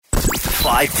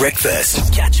5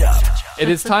 Breakfast. Catch up. It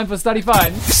is time for Study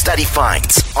Finds. Study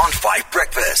Finds on 5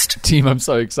 Breakfast. Team, I'm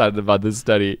so excited about this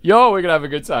study. Yo, we're going to have a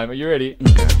good time. Are you ready?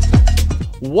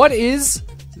 What is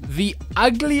the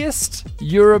ugliest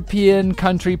European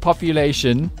country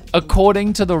population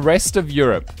according to the rest of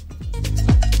Europe?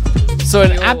 So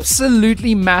an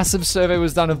absolutely massive survey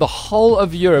was done of the whole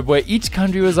of Europe where each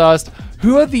country was asked,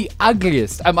 who are the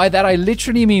ugliest? And by that I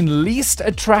literally mean least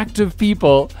attractive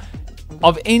people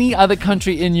of any other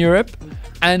country in Europe.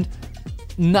 And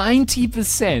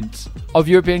 90% of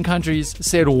European countries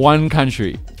said one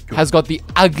country has got the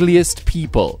ugliest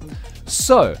people.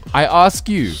 So I ask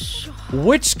you,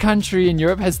 which country in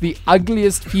Europe has the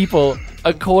ugliest people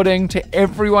according to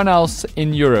everyone else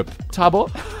in Europe? Thabo?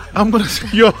 I'm going to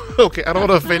say, okay, I don't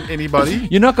want to offend anybody.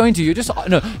 You're not going to.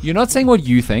 You're not saying what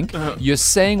you think. You're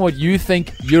saying what you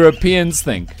think Europeans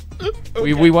think.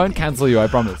 Okay. We won't cancel you, I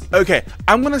promise. Okay,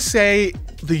 I'm going to say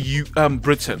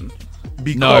Britain.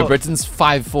 No, Britain's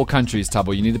 4 countries,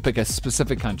 Thabo. You need to pick a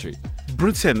specific country.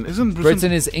 Britain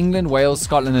is England, Wales,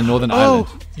 Scotland, and Northern Ireland.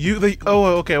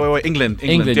 Okay, wait, England.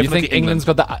 You think England's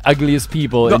got the ugliest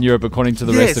people in Europe according to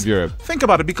the rest of Europe? Think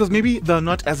about it, because maybe they're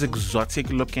not as exotic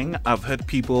looking. I've heard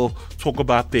people talk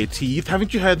about their teeth.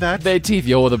 Haven't you heard that? Their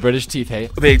teeth, or the British teeth, hey?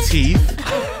 Their teeth.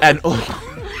 And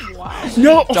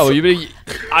no. Thabo,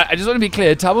 I just want to be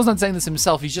clear. Tabo's not saying this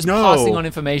himself. He's just passing on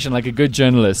information like a good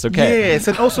journalist, okay? Yes,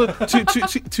 and also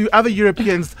to other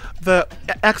Europeans, the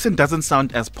accent doesn't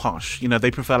sound as posh. You know,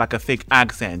 they prefer like a thick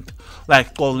accent,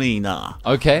 like Paulina.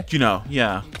 Okay.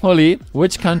 Yeah. Holly,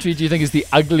 which country do you think is the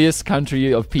ugliest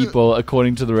country of people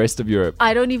according to the rest of Europe?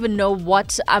 I don't even know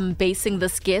what I'm basing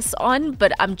this guess on,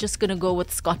 but I'm just going to go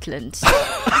with Scotland.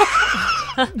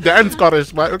 Dan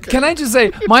Scottish, right? Okay. Can I just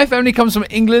say, my family comes from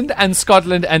England and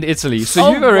Scotland and Italy. So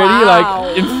you've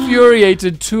already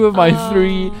infuriated 2 of my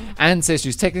 3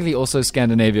 ancestries. Technically also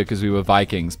Scandinavia because we were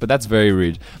Vikings, but that's very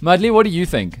rude. Madly, what do you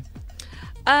think?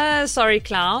 Sorry,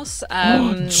 Klaus.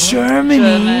 Germany.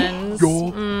 Germans.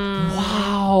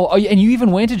 Wow. Oh, and you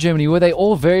even went to Germany. Were they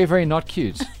all very, very not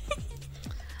cute?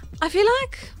 I feel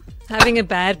like having a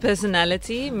bad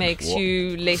personality makes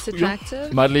you less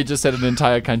attractive. Madly just said an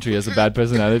entire country has a bad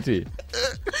personality.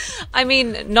 I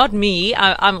mean, not me.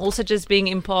 I'm also just being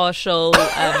impartial,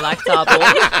 like Thabo.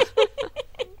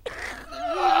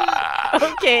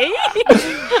 Okay.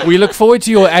 We look forward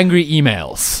to your angry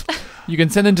emails. You can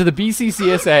send them to the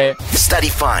BCCSA. Study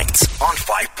Finds on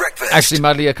 5 Breakfast. Actually,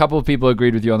 Madly, a couple of people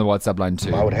agreed with you on the WhatsApp line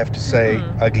too. I would have to say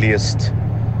ugliest.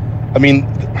 I mean,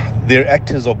 their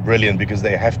actors are brilliant because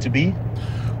they have to be.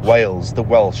 Wales, the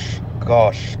Welsh.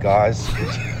 Gosh, guys.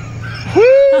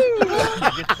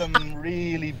 You get some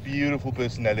really beautiful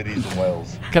personalities in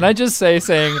Wales. Can I just say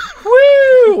saying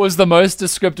woo was the most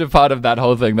descriptive part of that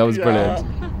whole thing. That was brilliant.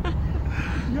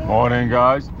 Morning,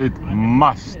 guys. It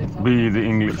must be the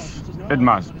English. It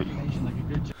must be.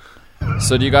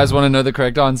 So do you guys want to know the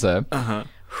correct answer? Uh-huh.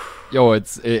 Yo,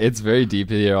 it's very deep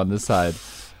here on this side.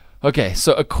 Okay,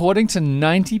 so according to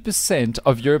 90%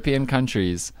 of European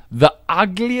countries, the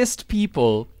ugliest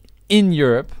people in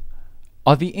Europe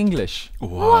are the English.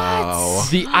 Wow.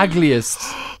 The ugliest.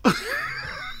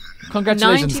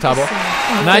 Congratulations, 90%. Thabo.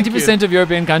 90% of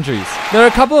European countries. There are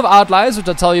a couple of outliers, which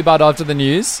I'll tell you about after the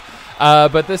news.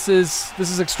 But this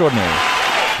is extraordinary.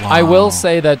 Wow. I will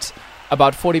say that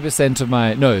about 30%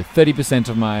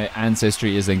 of my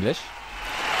ancestry is English.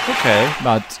 Okay.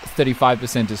 About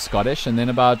 35% is Scottish, and then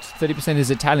about 30% is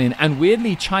Italian, and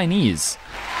weirdly Chinese.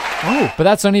 Oh. But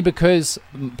that's only because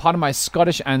part of my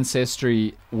Scottish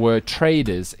ancestry were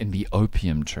traders in the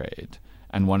opium trade,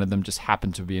 and one of them just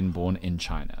happened to be born in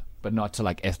China, but not to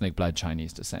like ethnic blood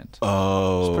Chinese descent.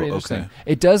 Oh, It's pretty interesting. okay.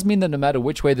 It does mean that no matter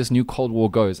which way this new Cold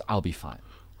War goes, I'll be fine.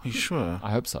 Are you sure?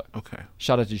 I hope so. Okay.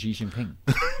 Shout out to Xi Jinping.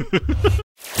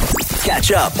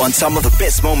 Catch up on some of the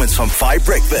best moments from 5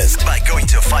 Breakfast by going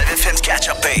to 5FM's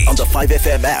catch-up page on the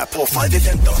 5FM app or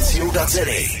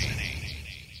 5FM.co.za.